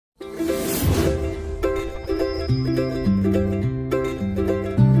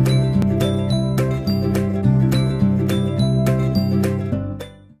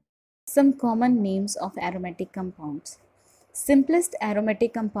Some common names of aromatic compounds. Simplest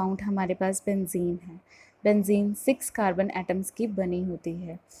aromatic compound हमारे पास benzene है। Benzene 6 carbon atoms की बनी होती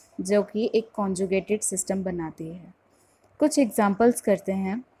है जो कि एक कॉन्जुगेटेड सिस्टम बनाती है। कुछ एग्जांपल्स करते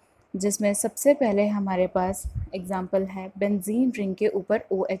हैं, जिसमें सबसे पहले हमारे पास एग्जांपल है बेंजीन रिंग के ऊपर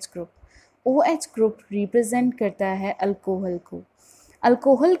OH group. OH group represent करता है अल्कोहल को।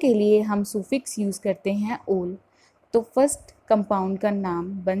 अल्कोहल के लिए हम सुफिक्स यूज़ करते हैं ओल, तो फर्स्ट कंपाउंड का नाम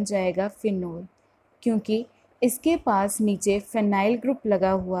बन जाएगा फिनोल, क्योंकि इसके पास नीचे फिनाइल ग्रुप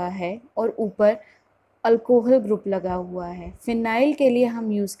लगा हुआ है और ऊपर अल्कोहल ग्रुप लगा हुआ है। फिनाइल के लिए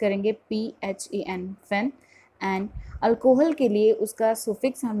हम यूज़ करेंगे PHEN फेन, एंड अल्कोहल के लिए उसका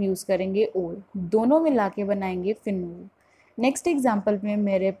सुफिक्स हम यूज़ करेंगे ओल। दोनों मिला के बनाएंगे फिनोल। नेक्स्ट एग्जांपल में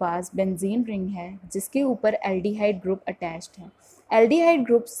मेरे पास बेंजीन रिंग है जिसके ऊपर एल्डिहाइड ग्रुप अटैच्ड है। एल्डिहाइड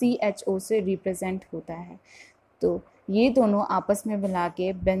ग्रुप CHO से रिप्रेजेंट होता है, तो ये दोनों आपस में मिला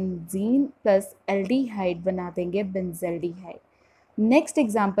के बेंजीन प्लस एल्डिहाइड बना देंगे बेंजेल्डिहाइड। नेक्स्ट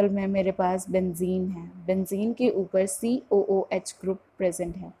एग्जांपल में मेरे पास बेंजीन है। बेंजीन के ऊपर COOH ग्रुप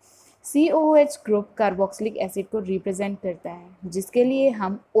प्रेजेंट है। COOH ग्रुप कार्बोक्सिलिक एसिड को रिप्रेजेंट करता है, जिसके लिए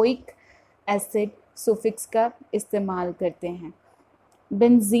हम ओइक एसिड सुफिक्स का इस्तेमाल करते हैं।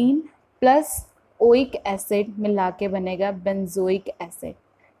 बेंजीन प्लस ओइक एसिड मिला के बनेगा बेंजोइक एसिड।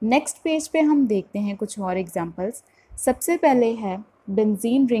 नेक्स्ट पेज पे हम देखते हैं कुछ और एग्जांपल्स। सबसे पहले है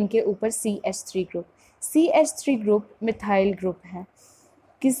बेंजीन रिंग के ऊपर CH3 group. CH3 group methyl group है।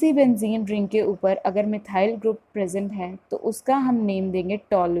 किसी बेंजीन रिंग के ऊपर अगर मिथाइल ग्रुप प्रेजेंट है तो उसका हम नेम देंगे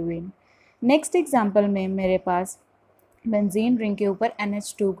टॉलुइन। नेक्स्ट एग्जांपल में मेरे पास बेंजीन रिंग के ऊपर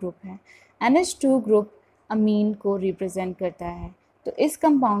NH2 ग्रुप है। NH2 ग्रुप अमीन को रिप्रेजेंट करता है, तो इस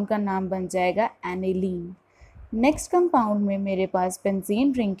कंपाउंड का नाम बन जाएगा एनिलीन। नेक्स्ट कंपाउंड में मेरे पास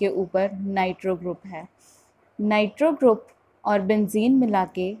बेंजीन रिंग के ऊपर नाइट्रो ग्रुप है। नाइट्रो ग्रुप और बेंजीन मिला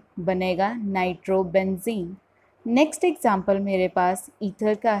के बनेगा नाइट्रोबेंजीन। नेक्स्ट एग्जांपल मेरे पास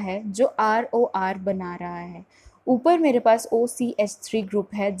ईथर का है जो ROR बना रहा है। ऊपर मेरे पास OCH3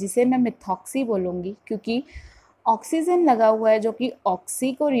 ग्रुप है जिसे मैं मिथॉक्सी बोलूँगी, क्योंकि ऑक्सीजन लगा हुआ है जो कि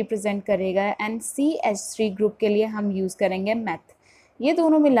ऑक्सी को रिप्रेजेंट करेगा, एंड CH3 ग्रुप के लिए हम यूज़ करेंगे मैथ। ये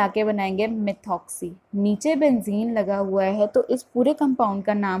दोनों मिला के बनाएंगे मिथॉक्सी। नीचे बेंजीन लगा हुआ है तो इस पूरे कंपाउंड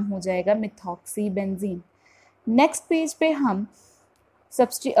का नाम हो जाएगा मिथॉक्सी बेंजीन। नेक्स्ट पेज पे हम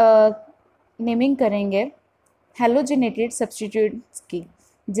नेमिंग करेंगे हेलोजेनेटेड सब्स्टिट्यूट्स की,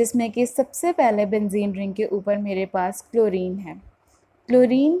 जिसमें कि सबसे पहले बेंजीन रिंग के ऊपर मेरे पास क्लोरीन है।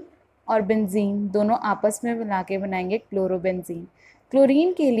 क्लोरीन और बेंजीन दोनों आपस में मिला के बनाएंगे क्लोरोबेंजीन।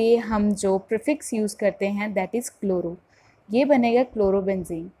 क्लोरीन के लिए हम जो प्रीफिक्स यूज़ करते हैं दैट इज़ क्लोरो, ये बनेगा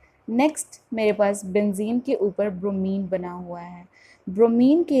क्लोरोबेंजीन। नेक्स्ट मेरे पास बेंजीन के ऊपर ब्रोमीन बना हुआ है।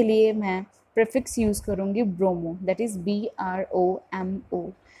 ब्रोमीन के लिए मैं प्रीफिक्स यूज़ करूँगी ब्रोमो, दैट इज़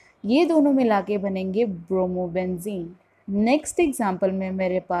BROMO। ये दोनों मिला के बनेंगे ब्रोमोबेंजीन। नेक्स्ट एग्जांपल में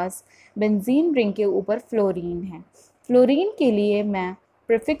मेरे पास बेंजीन रिंग के ऊपर फ्लोरीन है। फ्लोरीन के लिए मैं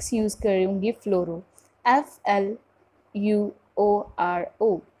प्रीफिक्स यूज़ करूँगी फ्लोरो, FLUORO,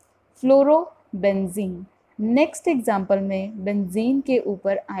 फ्लोरोबेंजीन। नेक्स्ट एग्जांपल में बेंजीन के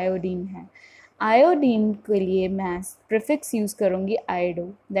ऊपर आयोडीन है। आयोडीन के लिए मैं प्रीफिक्स यूज़ करूँगी आयोडो,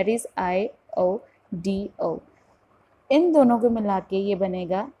 दैट इज़ IODO। इन दोनों को मिला के ये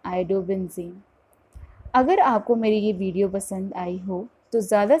बनेगा आयोडोबेंजीन। अगर आपको मेरी ये वीडियो पसंद आई हो तो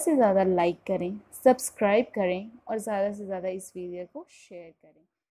ज़्यादा से ज़्यादा लाइक करें, सब्सक्राइब करें और ज़्यादा से ज़्यादा इस वीडियो को शेयर करें।